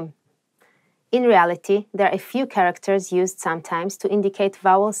the time. In reality, there are a few characters used sometimes to indicate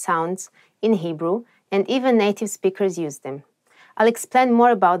vowel sounds in Hebrew, and even native speakers use them. I'll explain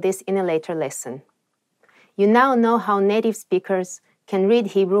more about this in a later lesson. You now know how native speakers can read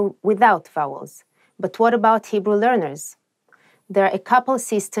Hebrew without vowels. But what about Hebrew learners? There are a couple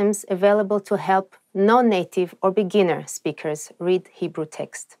systems available to help non-native or beginner speakers read Hebrew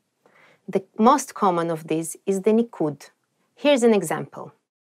text. The most common of these is the nikud. Here's an example.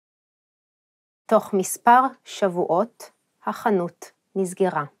 תוך מספר שבועות, החנות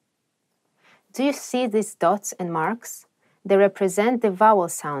נסגרה. Do you see these dots and marks? They represent the vowel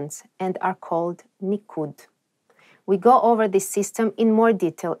sounds and are called nikud. We go over this system in more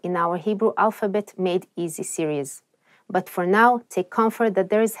detail in our Hebrew Alphabet Made Easy series. But for now, take comfort that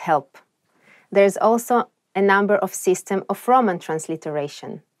there is help. There is also a number of systems of Roman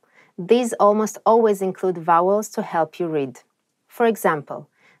transliteration. These almost always include vowels to help you read. For example,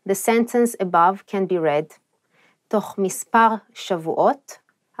 the sentence above can be read, תוך מספר שבועות,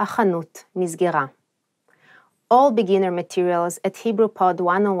 החנות נסגרה. All beginner materials at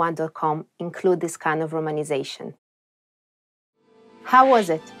HebrewPod101.com include this kind of romanization. How was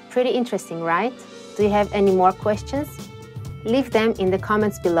it? Pretty interesting, right? Do you have any more questions? Leave them in the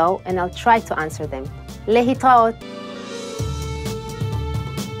comments below and I'll try to answer them. להתראות!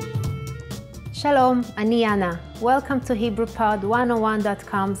 Shalom, אני Anna. Welcome to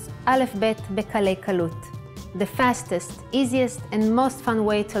HebrewPod101.com's Aleph Bet Bekalei Kalut, the fastest, easiest, and most fun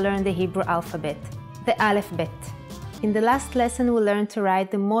way to learn the Hebrew alphabet, the Aleph Bet. In the last lesson, we learned to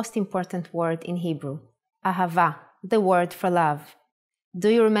write the most important word in Hebrew, ahava, the word for love. Do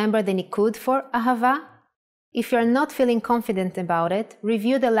you remember the nikud for ahava? If you are not feeling confident about it,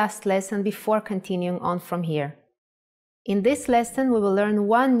 review the last lesson before continuing on from here. In this lesson, we will learn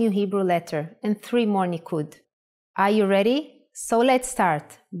one new Hebrew letter and 3 more nikud. Are you ready? So let's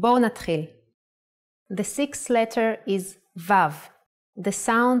start. בואו נתחיל. The 6th letter is vav. The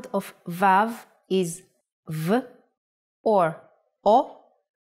sound of vav is v, or o,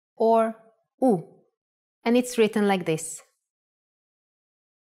 or u, and it's written like this.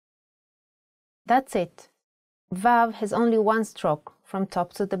 That's it. Vav has only 1 stroke from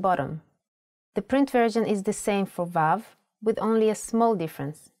top to the bottom. The print version is the same for Vav, with only a small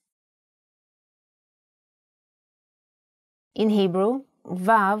difference. In Hebrew,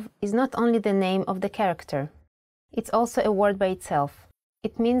 Vav is not only the name of the character, it's also a word by itself.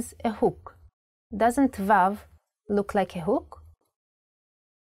 It means a hook. Doesn't Vav look like a hook?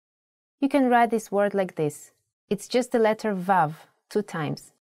 You can write this word like this. It's just the letter Vav 2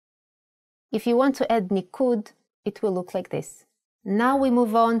 times. If you want to add nikud, it will look like this. Now we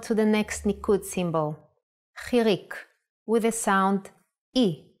move on to the next nikud symbol, chirik, with the sound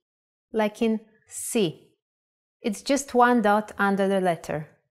I, like in C. It's just 1 dot under the letter,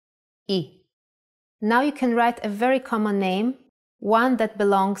 I. Now you can write a very common name, one that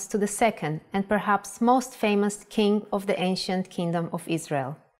belongs to the second and perhaps most famous king of the ancient kingdom of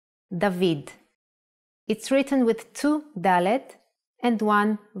Israel, David. It's written with 2 dalet and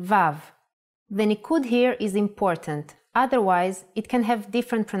 1 vav. The nikud here is important. Otherwise, it can have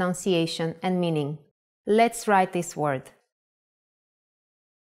different pronunciation and meaning. Let's write this word.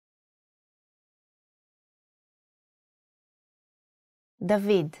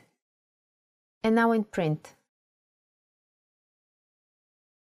 David. And now in print.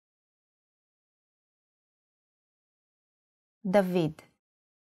 David.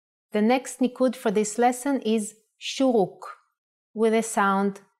 The next nikud for this lesson is shuruk, with the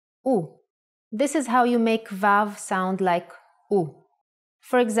sound u. This is how you make vav sound like u.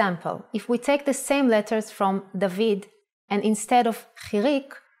 For example, if we take the same letters from David and instead of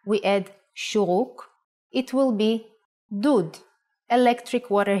chirik we add shuruk, it will be dud, electric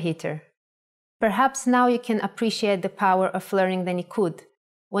water heater. Perhaps now you can appreciate the power of learning the nikud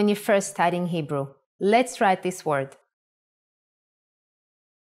when you're first studying Hebrew. Let's write this word.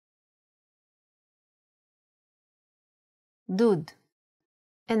 Dud.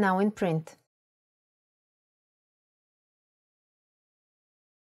 And now in print.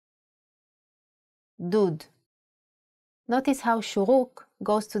 Dud. Notice how shuruk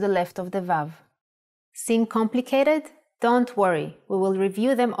goes to the left of the vav. Seem complicated? Don't worry, we will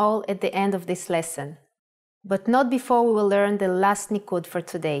review them all at the end of this lesson. But not before we will learn the last nikud for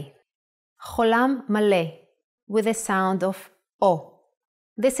today. Cholam maleh, with the sound of o.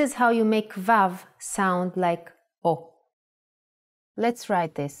 This is how you make vav sound like o. Let's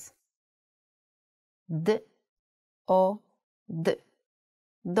write this. D, o, d.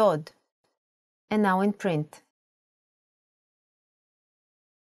 Dod. And now in print.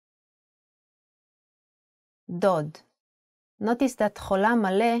 Dod. Notice that cholam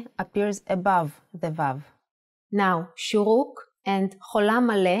maleh appears above the vav. Now, shuruk and cholam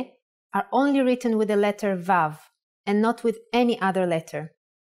maleh are only written with the letter vav and not with any other letter.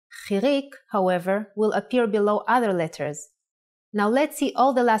 Chirik, however, will appear below other letters. Now let's see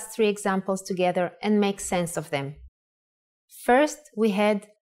all the last 3 examples together and make sense of them. First, we had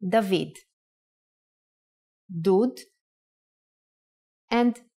David, Dud,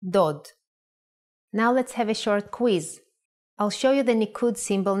 and Dod. Now let's have a short quiz. I'll show you the nikud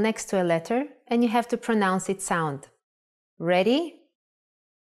symbol next to a letter and you have to pronounce its sound. Ready?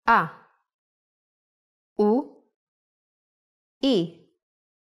 A, U, I,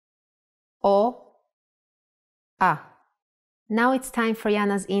 O, A. Now it's time for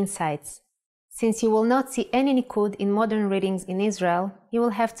Yana's insights. Since you will not see any nikud in modern readings in Israel, you will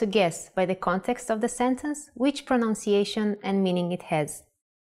have to guess by the context of the sentence which pronunciation and meaning it has.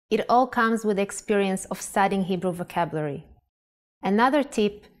 It all comes with the experience of studying Hebrew vocabulary. Another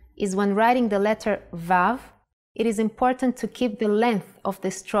tip is when writing the letter vav, it is important to keep the length of the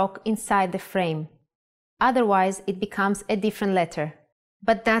stroke inside the frame. Otherwise, it becomes a different letter.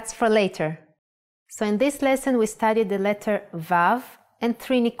 But that's for later. So in this lesson, we studied the letter vav and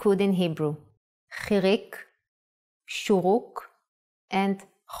 3 nikud in Hebrew. Chirik, shuruk, and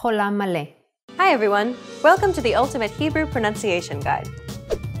cholam maleh. Hi everyone, welcome to the Ultimate Hebrew Pronunciation Guide.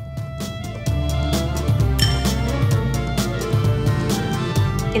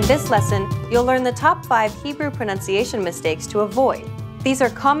 In this lesson, you'll learn the top 5 Hebrew pronunciation mistakes to avoid. These are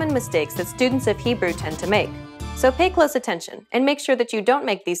common mistakes that students of Hebrew tend to make. So pay close attention and make sure that you don't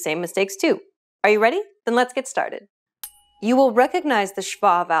make these same mistakes too. Are you ready? Then let's get started. You will recognize the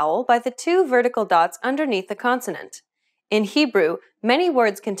schwa vowel by the 2 vertical dots underneath the consonant. In Hebrew, many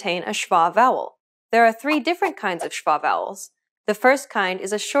words contain a schwa vowel. There are 3 different kinds of schwa vowels. The first kind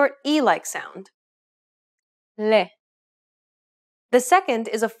is a short E-like sound. Le. The second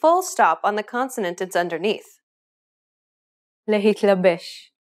is a full stop on the consonant it's underneath.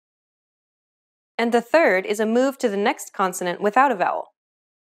 להתלבש. And the third is a move to the next consonant without a vowel.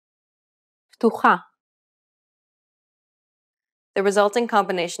 פתוחה. The resulting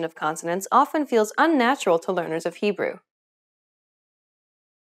combination of consonants often feels unnatural to learners of Hebrew.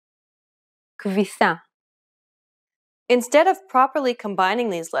 כביסה. Instead of properly combining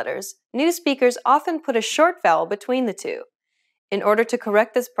these letters, new speakers often put a short vowel between the two. In order to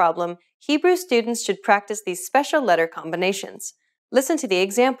correct this problem, Hebrew students should practice these special letter combinations. Listen to the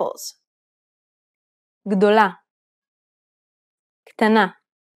examples. גדולה. קטנה.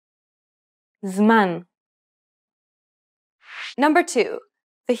 זמן. Number 2.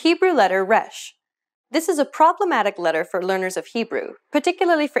 The Hebrew letter resh. This is a problematic letter for learners of Hebrew,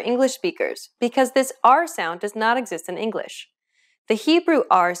 particularly for English speakers, because this R sound does not exist in English. The Hebrew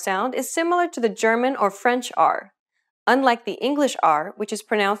R sound is similar to the German or French R. Unlike the English R, which is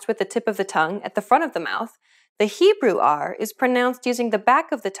pronounced with the tip of the tongue at the front of the mouth, the Hebrew R is pronounced using the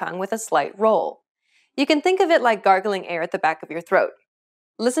back of the tongue with a slight roll. You can think of it like gargling air at the back of your throat.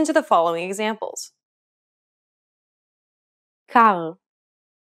 Listen to the following examples. קר.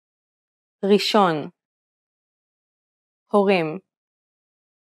 ראשון. הורים.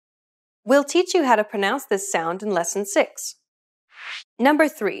 We'll teach you how to pronounce this sound in Lesson 6. Number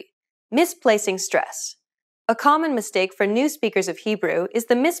 3. Misplacing stress. A common mistake for new speakers of Hebrew is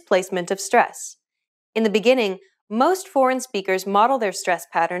the misplacement of stress. In the beginning, most foreign speakers model their stress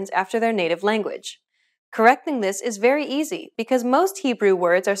patterns after their native language. Correcting this is very easy because most Hebrew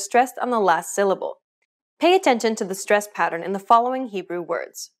words are stressed on the last syllable. Pay attention to the stress pattern in the following Hebrew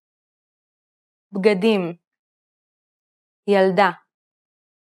words. בגדים. ילדה.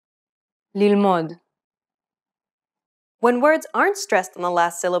 ללמוד. When words aren't stressed on the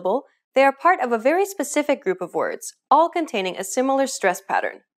last syllable, they are part of a very specific group of words, all containing a similar stress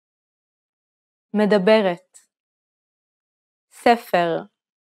pattern. מדברת. ספר.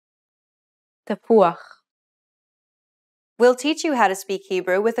 תפוח. We'll teach you how to speak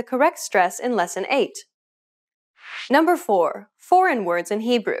Hebrew with the correct stress in Lesson 8. Number 4. Foreign words in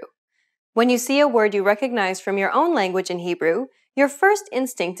Hebrew. When you see a word you recognize from your own language in Hebrew, your first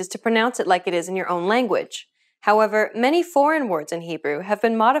instinct is to pronounce it like it is in your own language. However, many foreign words in Hebrew have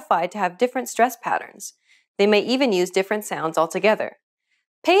been modified to have different stress patterns. They may even use different sounds altogether.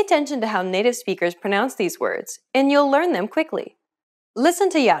 Pay attention to how native speakers pronounce these words, and you'll learn them quickly. Listen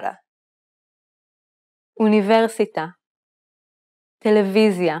to Yada. אוניברסיטה.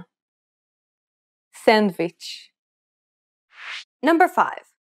 טלוויזיה. סנדוויץ'. Number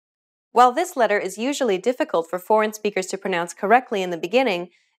 5. While this letter is usually difficult for foreign speakers to pronounce correctly in the beginning,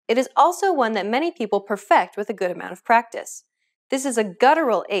 it is also one that many people perfect with a good amount of practice. This is a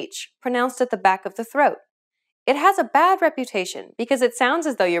guttural H, pronounced at the back of the throat. It has a bad reputation because it sounds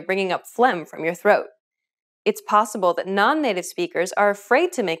as though you're bringing up phlegm from your throat. It's possible that non-native speakers are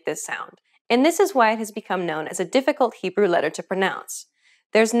afraid to make this sound, and this is why it has become known as a difficult Hebrew letter to pronounce.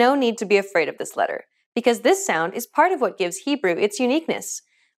 There's no need to be afraid of this letter, because this sound is part of what gives Hebrew its uniqueness.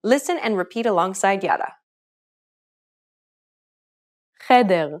 Listen and repeat alongside Yada.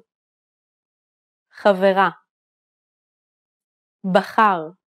 חדר. חברה.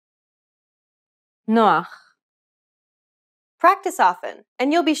 בחר. נוח. Practice often,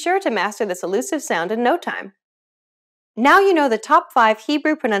 and you'll be sure to master this elusive sound in no time. Now you know the top 5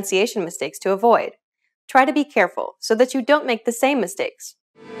 Hebrew pronunciation mistakes to avoid. Try to be careful so that you don't make the same mistakes.